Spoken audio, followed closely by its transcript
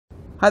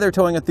Hi there,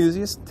 towing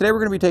enthusiasts. Today we're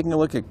going to be taking a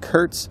look at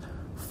CURT's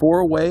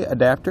 4-way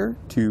adapter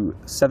to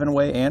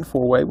 7-way and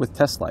 4-way with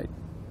test light.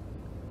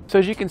 So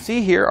as you can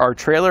see here, our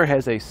trailer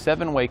has a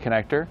 7-way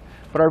connector,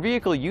 but our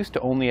vehicle used to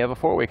only have a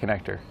 4-way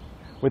connector.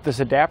 With this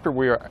adapter,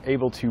 we are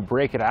able to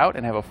break it out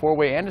and have a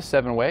 4-way and a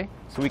 7-way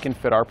so we can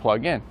fit our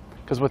plug in.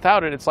 Because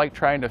without it, it's like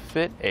trying to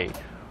fit a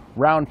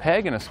round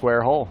peg in a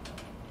square hole.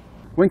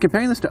 When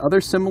comparing this to other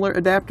similar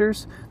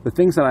adapters, the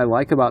things that I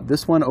like about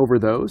this one over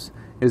those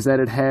is that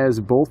it has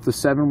both the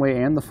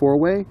 7-way and the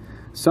 4-way.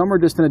 Some are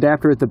just an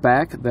adapter at the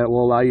back that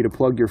will allow you to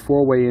plug your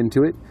 4-way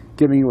into it,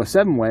 giving you a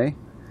 7-way,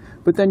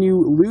 but then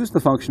you lose the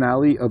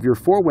functionality of your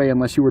 4-way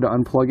unless you were to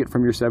unplug it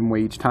from your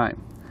 7-way each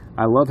time.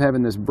 I love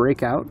having this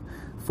breakout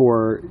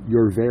for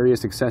your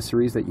various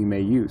accessories that you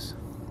may use.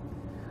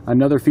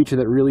 Another feature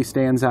that really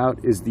stands out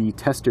is the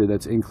tester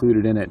that's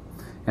included in it.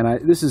 And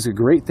this is a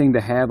great thing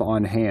to have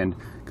on hand,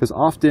 because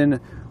often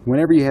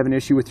whenever you have an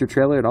issue with your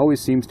trailer, it always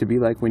seems to be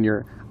like when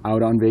you're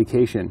out on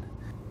vacation.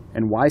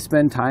 And why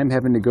spend time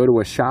having to go to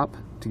a shop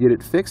to get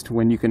it fixed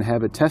when you can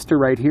have a tester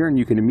right here and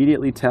you can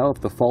immediately tell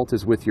if the fault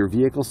is with your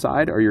vehicle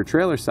side or your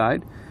trailer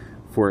side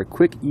for a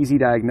quick, easy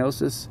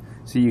diagnosis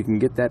so you can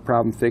get that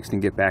problem fixed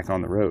and get back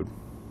on the road.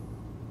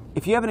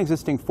 If you have an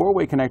existing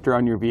 4-way connector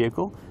on your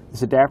vehicle,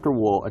 this adapter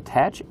will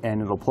attach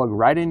and it'll plug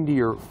right into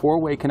your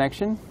 4-way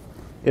connection.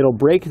 It'll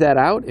break that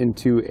out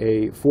into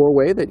a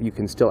 4-way that you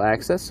can still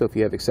access. So if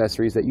you have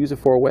accessories that use a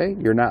 4-way,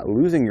 you're not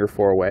losing your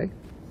 4-way,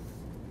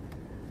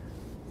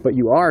 but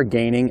you are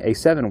gaining a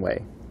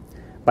 7-way.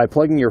 By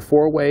plugging your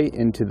 4-way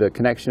into the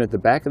connection at the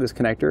back of this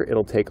connector,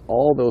 it'll take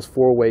all those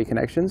 4-way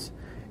connections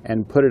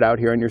and put it out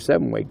here on your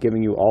 7-way,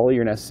 giving you all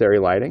your necessary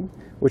lighting,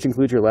 which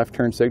includes your left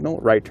turn signal,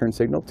 right turn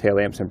signal, tail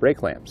lamps, and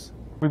brake lamps.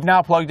 We've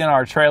now plugged in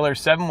our trailer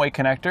 7-way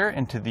connector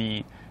into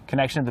the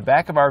connection at the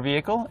back of our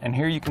vehicle, and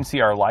here you can see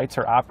our lights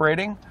are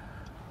operating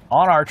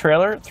on our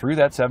trailer through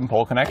that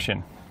 7-pole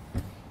connection.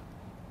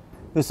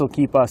 This will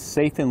keep us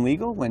safe and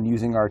legal when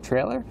using our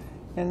trailer,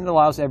 and it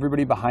allows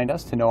everybody behind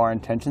us to know our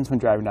intentions when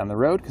driving down the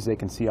road because they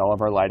can see all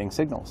of our lighting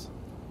signals.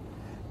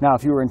 Now,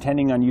 if you were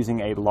intending on using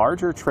a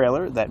larger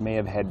trailer that may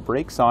have had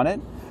brakes on it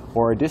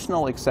or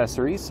additional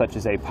accessories such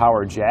as a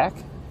power jack,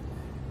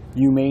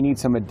 you may need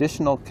some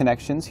additional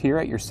connections here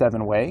at your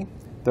 7-way.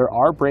 There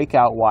are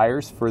breakout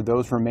wires for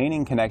those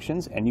remaining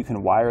connections, and you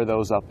can wire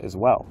those up as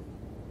well.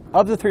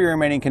 Of the 3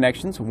 remaining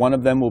connections, one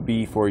of them will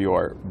be for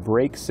your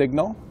brake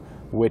signal,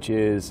 which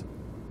is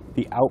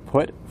the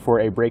output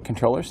for a brake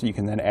controller, so you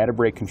can then add a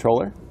brake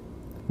controller.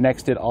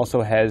 Next, it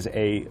also has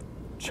a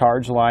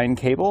charge line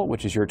cable,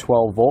 which is your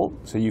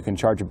 12-volt, so you can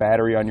charge a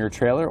battery on your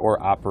trailer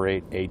or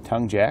operate a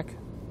tongue jack.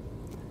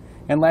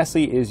 And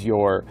lastly is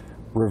your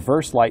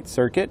reverse light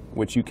circuit,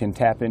 which you can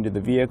tap into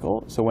the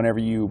vehicle, so whenever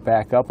you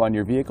back up on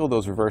your vehicle,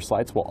 those reverse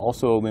lights will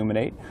also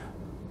illuminate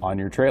on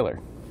your trailer.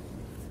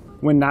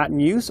 When not in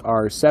use,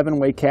 our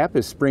 7-way cap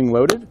is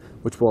spring-loaded,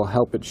 which will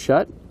help it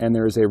shut, and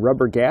there is a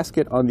rubber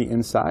gasket on the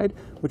inside,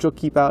 which will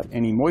keep out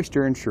any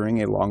moisture,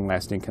 ensuring a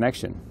long-lasting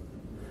connection.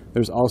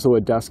 There's also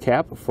a dust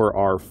cap for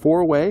our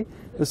 4-way.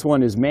 This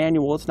one is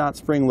manual, it's not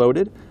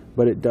spring-loaded,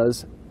 but it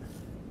does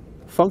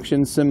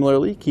function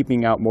similarly,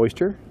 keeping out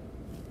moisture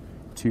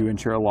to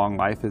ensure a long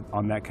life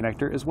on that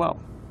connector as well.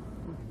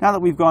 Now that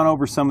we've gone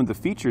over some of the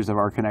features of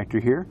our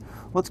connector here,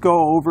 let's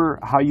go over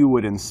how you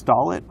would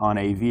install it on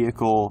a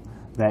vehicle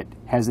that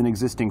has an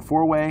existing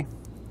 4-way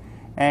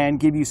and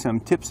give you some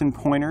tips and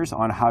pointers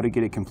on how to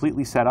get it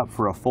completely set up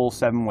for a full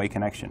 7-way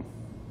connection.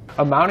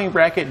 A mounting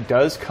bracket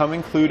does come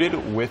included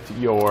with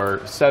your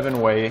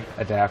 7-way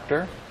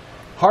adapter.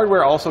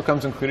 Hardware also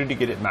comes included to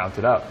get it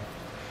mounted up.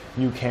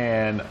 You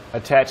can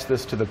attach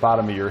this to the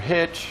bottom of your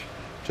hitch,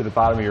 to the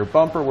bottom of your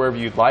bumper, wherever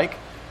you'd like.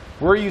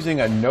 We're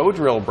using a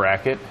no-drill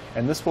bracket,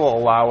 and this will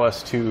allow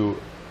us to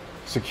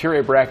secure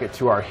a bracket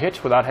to our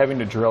hitch without having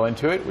to drill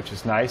into it, which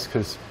is nice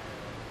because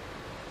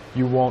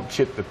you won't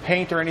chip the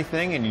paint or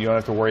anything, and you don't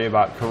have to worry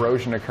about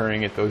corrosion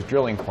occurring at those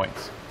drilling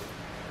points.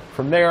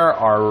 From there,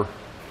 our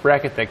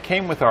bracket that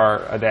came with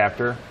our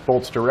adapter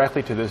bolts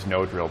directly to this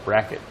no-drill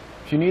bracket.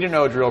 If you need a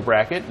no-drill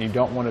bracket and you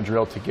don't want to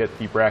drill to get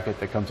the bracket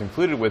that comes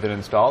included with it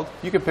installed,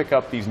 you can pick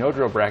up these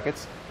no-drill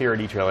brackets here at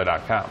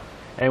etrailer.com.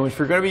 And if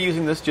you're going to be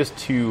using this just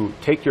to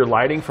take your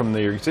lighting from the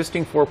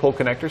existing 4-pole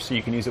connector so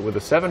you can use it with a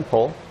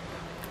 7-pole,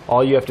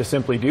 all you have to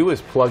simply do is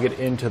plug it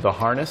into the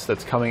harness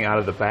that's coming out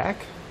of the back.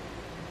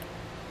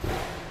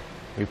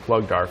 We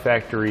plugged our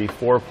factory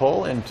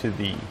 4-pole into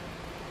the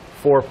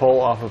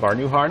 4-pole off of our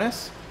new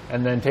harness,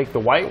 and then take the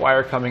white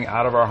wire coming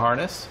out of our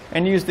harness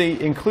and use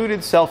the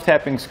included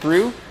self-tapping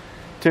screw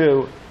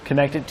to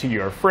connect it to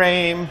your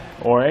frame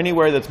or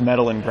anywhere that's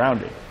metal and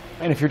grounded.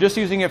 And if you're just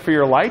using it for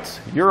your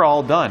lights, you're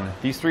all done.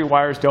 These 3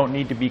 wires don't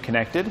need to be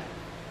connected,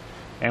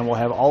 and we'll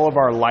have all of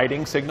our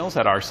lighting signals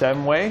at our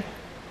 7-way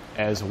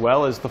as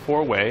well as the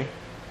 4-way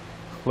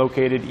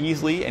located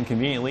easily and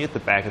conveniently at the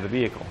back of the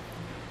vehicle.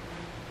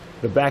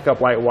 The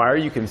backup light wire,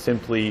 you can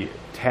simply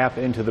tap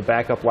into the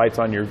backup lights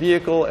on your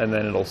vehicle, and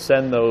then it'll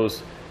send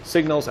those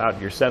signals out to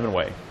your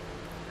 7-way.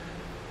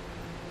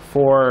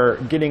 For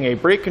getting a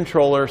brake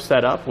controller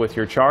set up with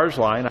your charge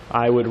line,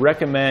 I would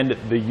recommend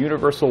the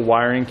universal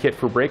wiring kit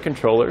for brake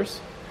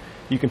controllers.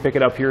 You can pick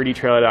it up here at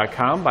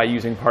etrailer.com by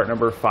using part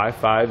number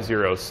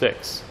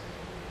 5506.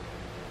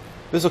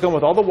 This will come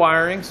with all the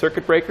wiring,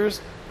 circuit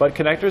breakers, bud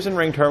connectors, and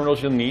ring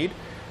terminals you'll need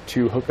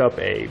to hook up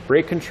a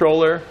brake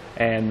controller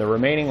and the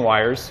remaining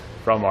wires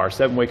from our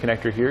 7-way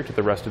connector here to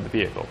the rest of the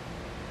vehicle.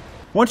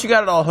 Once you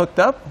got it all hooked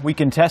up, we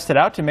can test it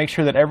out to make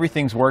sure that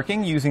everything's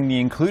working using the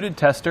included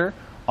tester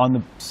on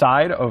the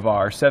side of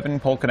our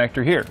 7-pole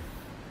connector here.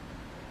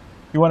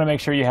 You want to make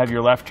sure you have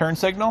your left turn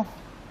signal,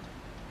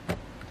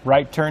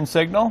 right turn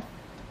signal,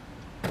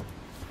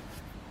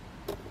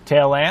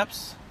 tail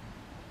lamps,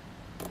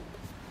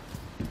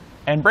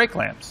 and brake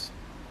lamps.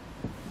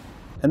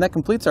 And that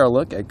completes our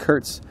look at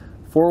CURT's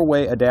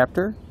 4-way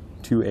adapter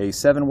to a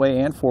 7-way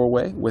and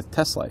 4-way with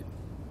test light.